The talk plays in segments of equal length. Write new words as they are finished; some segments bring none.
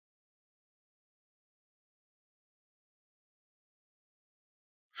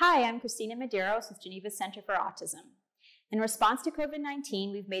Hi, I'm Christina Medeiros with Geneva Center for Autism. In response to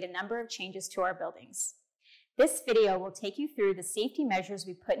COVID-19, we've made a number of changes to our buildings. This video will take you through the safety measures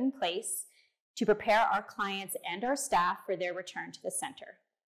we put in place to prepare our clients and our staff for their return to the center.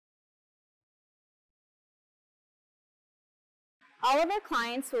 All of our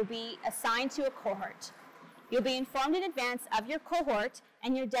clients will be assigned to a cohort. You'll be informed in advance of your cohort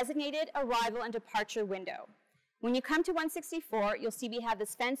and your designated arrival and departure window. When you come to 164, you'll see we have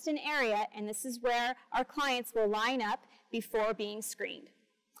this fenced-in area, and this is where our clients will line up before being screened.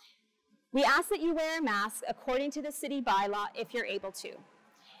 We ask that you wear a mask according to the city bylaw if you're able to.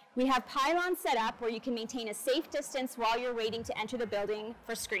 We have pylons set up where you can maintain a safe distance while you're waiting to enter the building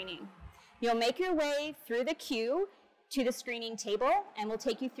for screening. You'll make your way through the queue to the screening table, and we'll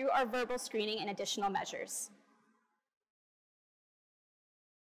take you through our verbal screening and additional measures.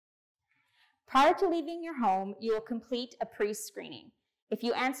 Prior to leaving your home, you will complete a pre-screening. If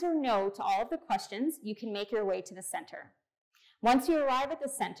you answer no to all of the questions, you can make your way to the center. Once you arrive at the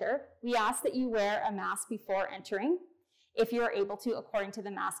center, we ask that you wear a mask before entering, if you are able to, according to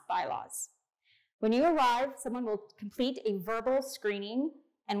the mask bylaws. When you arrive, someone will complete a verbal screening,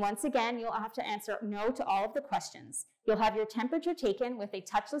 and once again, you'll have to answer no to all of the questions. You'll have your temperature taken with a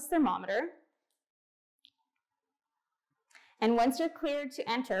touchless thermometer. And once you're cleared to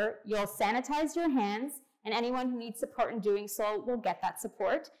enter, you'll sanitize your hands, and anyone who needs support in doing so will get that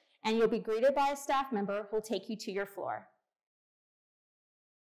support, and you'll be greeted by a staff member who will take you to your floor.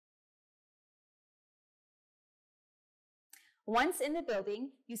 Once in the building,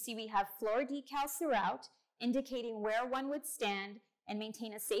 you see we have floor decals throughout, indicating where one would stand and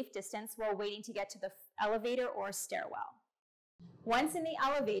maintain a safe distance while waiting to get to the elevator or stairwell. Once in the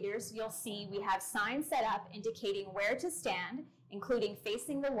elevators, you'll see we have signs set up indicating where to stand, including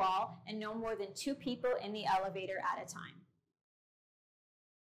facing the wall and no more than 2 people in the elevator at a time.